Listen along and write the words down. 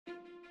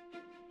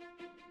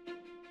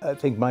I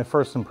think my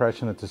first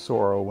impression of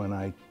Tesoro when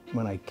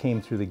I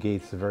came through the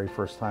gates the very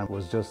first time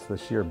was just the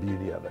sheer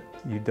beauty of it.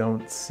 You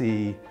don't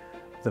see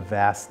the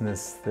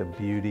vastness, the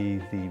beauty,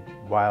 the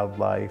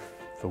wildlife,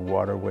 the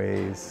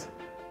waterways,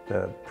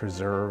 the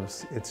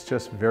preserves. It's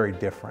just very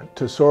different.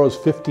 Tesoro's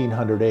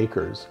 1,500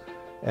 acres,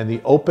 and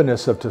the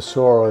openness of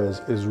Tesoro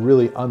is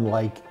really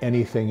unlike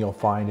anything you'll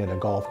find in a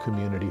golf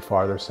community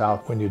farther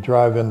south. When you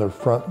drive in the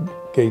front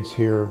gates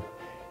here,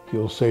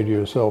 you'll say to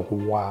yourself,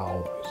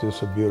 wow, is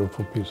this a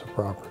beautiful piece of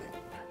property?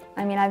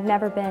 I mean, I've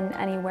never been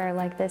anywhere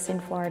like this in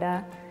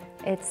Florida.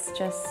 It's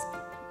just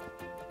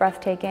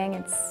breathtaking.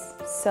 It's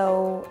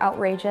so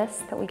outrageous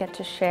that we get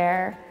to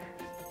share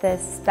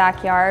this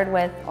backyard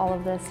with all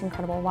of this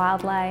incredible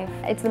wildlife.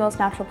 It's the most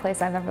natural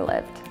place I've ever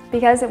lived.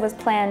 Because it was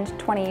planned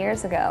 20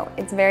 years ago,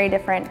 it's very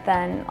different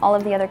than all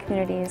of the other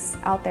communities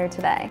out there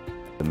today.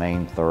 The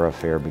main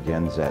thoroughfare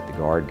begins at the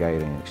guard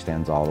gate and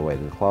extends all the way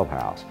to the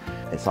clubhouse.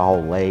 It's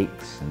all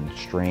lakes and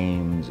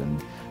streams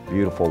and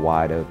beautiful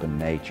wide open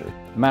nature.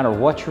 No matter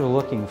what you're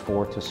looking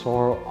for,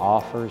 Tesoro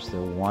offers the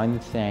one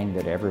thing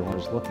that everyone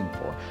is looking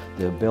for,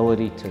 the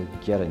ability to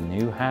get a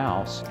new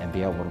house and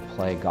be able to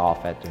play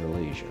golf at their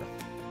leisure.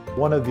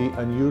 One of the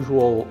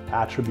unusual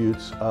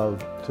attributes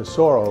of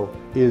Tesoro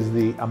is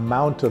the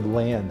amount of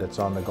land that's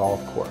on the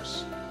golf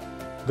course.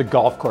 The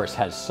golf course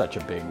has such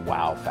a big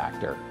wow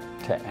factor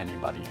to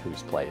anybody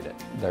who's played it.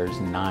 There's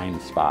 9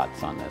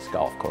 spots on this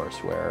golf course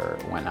where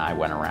when I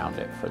went around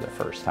it for the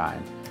first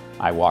time,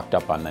 I walked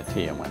up on the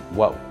tee and went,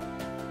 whoa,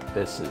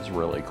 this is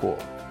really cool.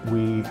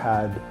 We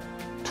had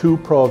 2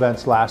 pro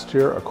events last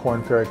year, a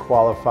Korn Ferry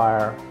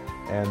qualifier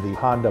and the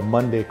Honda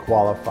Monday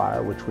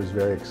qualifier, which was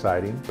very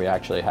exciting. We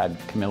actually had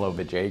Camilo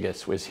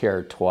Villegas was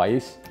here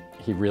twice.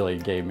 He really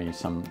gave me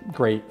some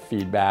great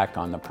feedback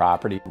on the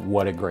property.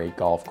 What a great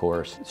golf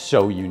course,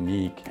 so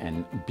unique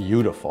and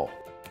beautiful.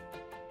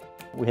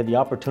 We had the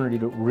opportunity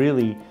to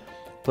really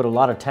put a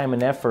lot of time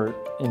and effort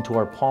into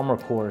our Palmer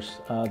course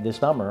this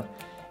summer,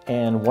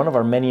 and one of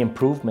our many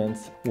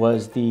improvements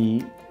was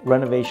the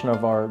renovation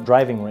of our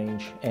driving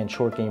range and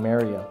short game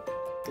area,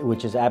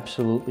 which is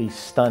absolutely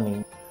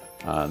stunning.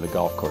 The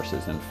golf course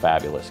is in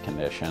fabulous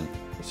condition,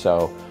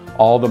 so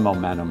all the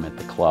momentum at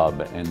the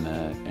club and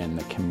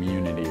the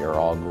community are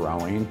all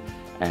growing,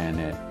 and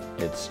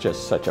it's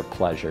just such a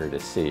pleasure to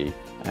see.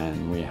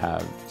 And we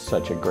have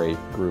such a great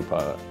group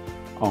of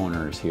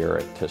owners here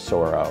at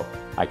Tesoro.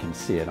 I can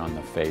see it on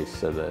the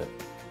face of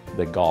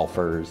the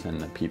golfers and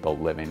the people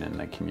living in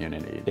the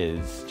community. It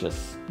is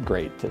just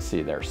great to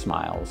see their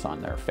smiles on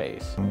their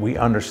face. We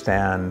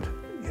understand,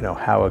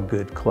 how a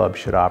good club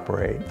should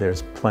operate.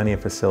 There's plenty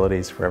of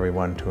facilities for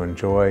everyone to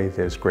enjoy.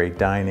 There's great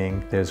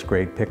dining, there's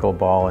great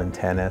pickleball and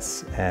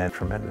tennis, and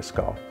tremendous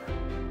golf.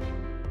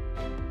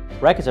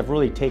 Rackets have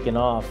really taken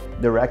off.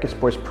 The racket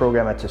sports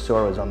program at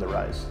Tesoro is on the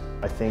rise.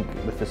 I think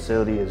the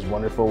facility is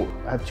wonderful.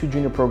 I have 2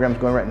 junior programs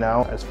going right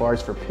now. As far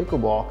as for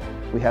pickleball,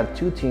 we have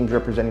 2 teams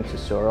representing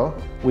Tesoro.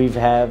 We've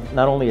had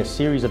not only a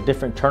series of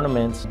different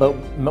tournaments, but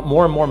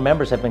more and more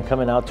members have been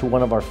coming out to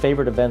one of our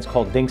favorite events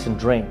called Dinks and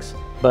Drinks.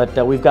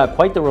 But we've got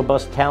quite the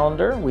robust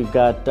calendar. We've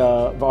got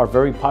our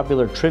very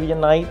popular trivia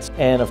nights,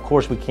 and of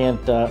course we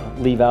can't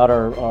leave out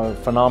our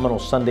phenomenal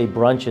Sunday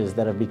brunches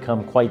that have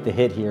become quite the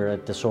hit here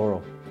at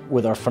Tesoro.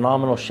 With our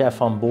phenomenal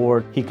chef on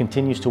board, he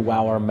continues to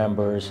wow our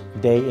members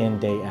day in,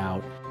 day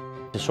out.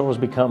 Tesoro's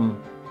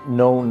become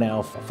known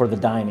now for the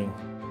dining.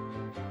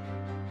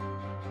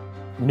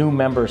 New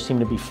members seem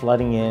to be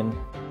flooding in.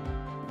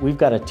 We've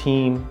got a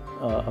team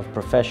of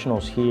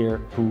professionals here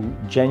who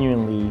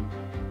genuinely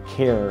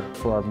care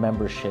for our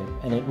membership,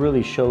 and it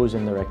really shows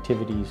in their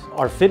activities.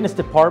 Our fitness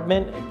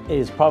department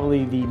is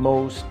probably the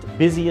most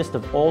busiest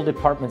of all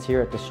departments here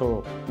at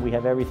Tesoro. We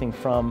have everything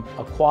from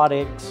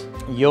aquatics,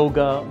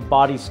 yoga,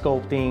 body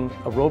sculpting,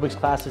 aerobics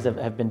classes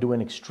have been doing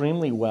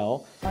extremely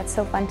well. It's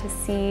so fun to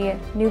see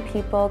new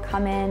people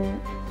come in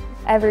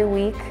every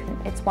week.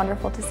 It's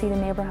wonderful to see the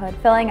neighborhood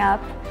filling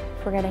up.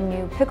 We're getting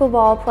new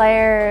pickleball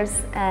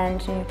players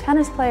and new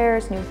tennis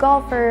players, new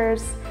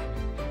golfers.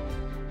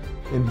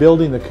 In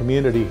building the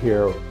community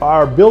here,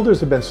 our builders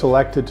have been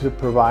selected to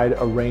provide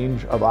a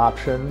range of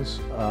options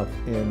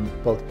in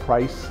both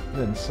price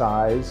and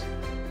size.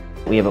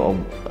 We have a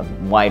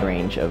wide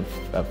range of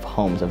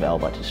homes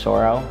available at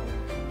Tesoro,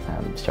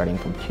 starting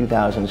from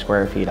 2,000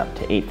 square feet up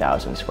to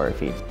 8,000 square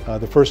feet.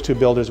 The first 2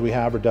 builders we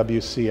have are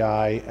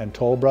WCI and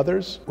Toll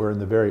Brothers. We're in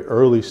the very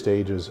early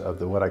stages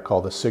of what I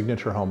call the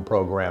signature home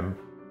program.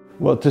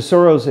 Well,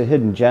 Tesoro's a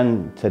hidden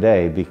gem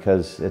today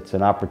because it's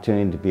an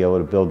opportunity to be able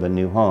to build a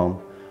new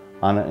home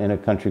in a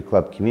country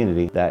club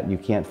community that you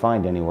can't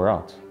find anywhere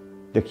else.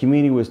 The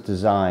community was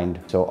designed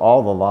so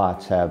all the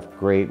lots have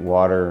great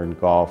water and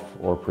golf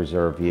or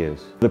preserve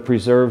views. The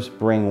preserves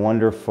bring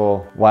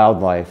wonderful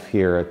wildlife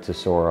here at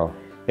Tesoro.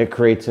 It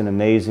creates an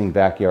amazing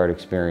backyard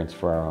experience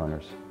for our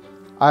owners.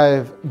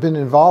 I've been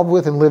involved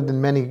with and lived in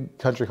many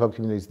country club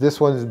communities. This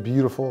one is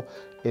beautiful.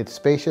 It's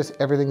spacious,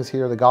 everything's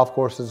here, the golf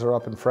courses are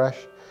up and fresh,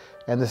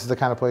 and this is the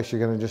kind of place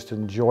you're going to just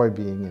enjoy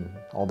being in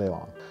all day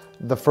long.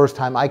 The first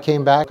time I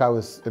came back, I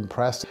was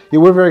impressed. Yeah,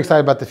 we're very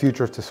excited about the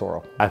future of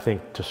Tesoro. I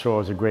think Tesoro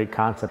is a great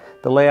concept.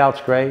 The layout's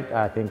great.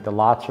 I think the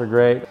lots are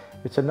great.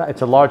 It's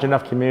a large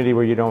enough community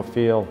where you don't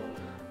feel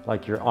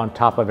like you're on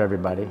top of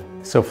everybody.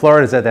 So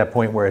Florida's at that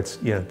point where it's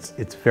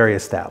very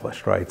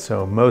established, right?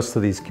 So most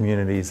of these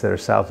communities that are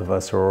south of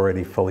us are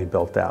already fully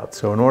built out.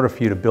 So in order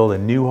for you to build a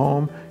new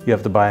home, you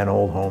have to buy an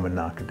old home and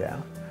knock it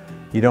down.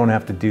 You don't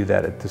have to do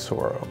that at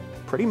Tesoro.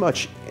 Pretty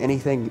much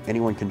anything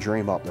anyone can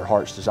dream up, their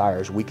heart's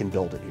desires, we can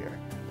build it here.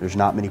 There's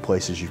not many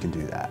places you can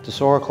do that.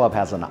 Tesoro Club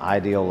has an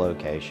ideal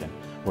location.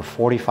 We're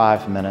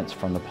 45 minutes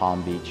from the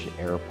Palm Beach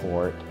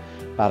airport,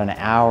 about an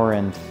hour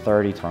and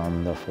 30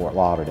 from the Fort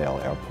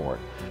Lauderdale airport.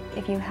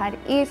 If you head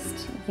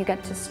east, you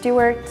get to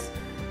Stewart,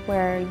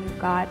 where you've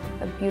got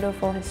a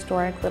beautiful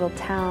historic little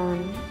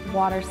town,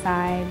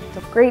 waterside,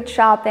 with great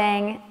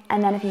shopping.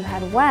 And then if you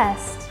head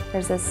west,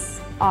 there's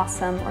this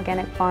awesome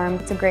organic farm.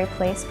 It's a great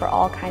place for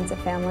all kinds of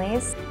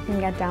families. You can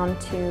get down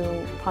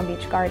to Palm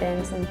Beach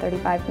Gardens in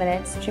 35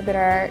 minutes,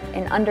 Jupiter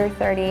in under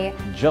 30.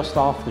 Just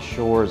off the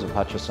shores of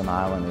Hutchinson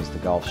Island is the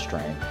Gulf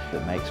Stream.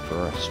 It makes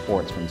for a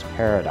sportsman's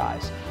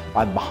paradise.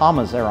 By the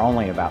Bahamas, they're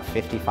only about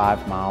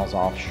 55 miles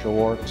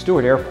offshore.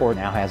 Stewart Airport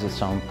now has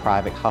its own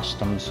private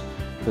customs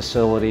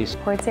facilities.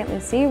 Port St.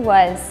 Lucie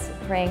was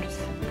ranked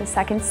the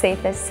second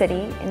safest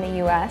city in the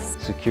U.S.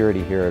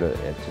 Security here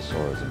at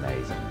Tesoro is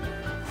amazing.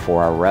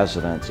 For our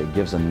residents, it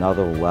gives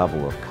another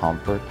level of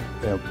comfort.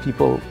 You know,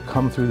 people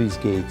come through these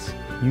gates,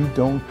 you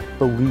don't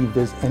believe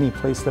there's any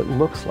place that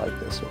looks like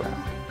this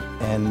around.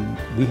 And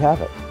we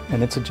have it,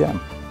 and it's a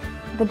gem.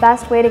 The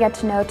best way to get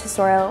to know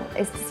Tesoro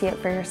is to see it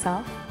for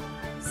yourself.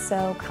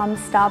 So come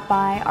stop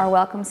by our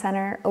Welcome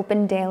Center,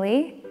 open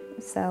daily,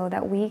 so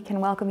that we can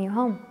welcome you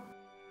home.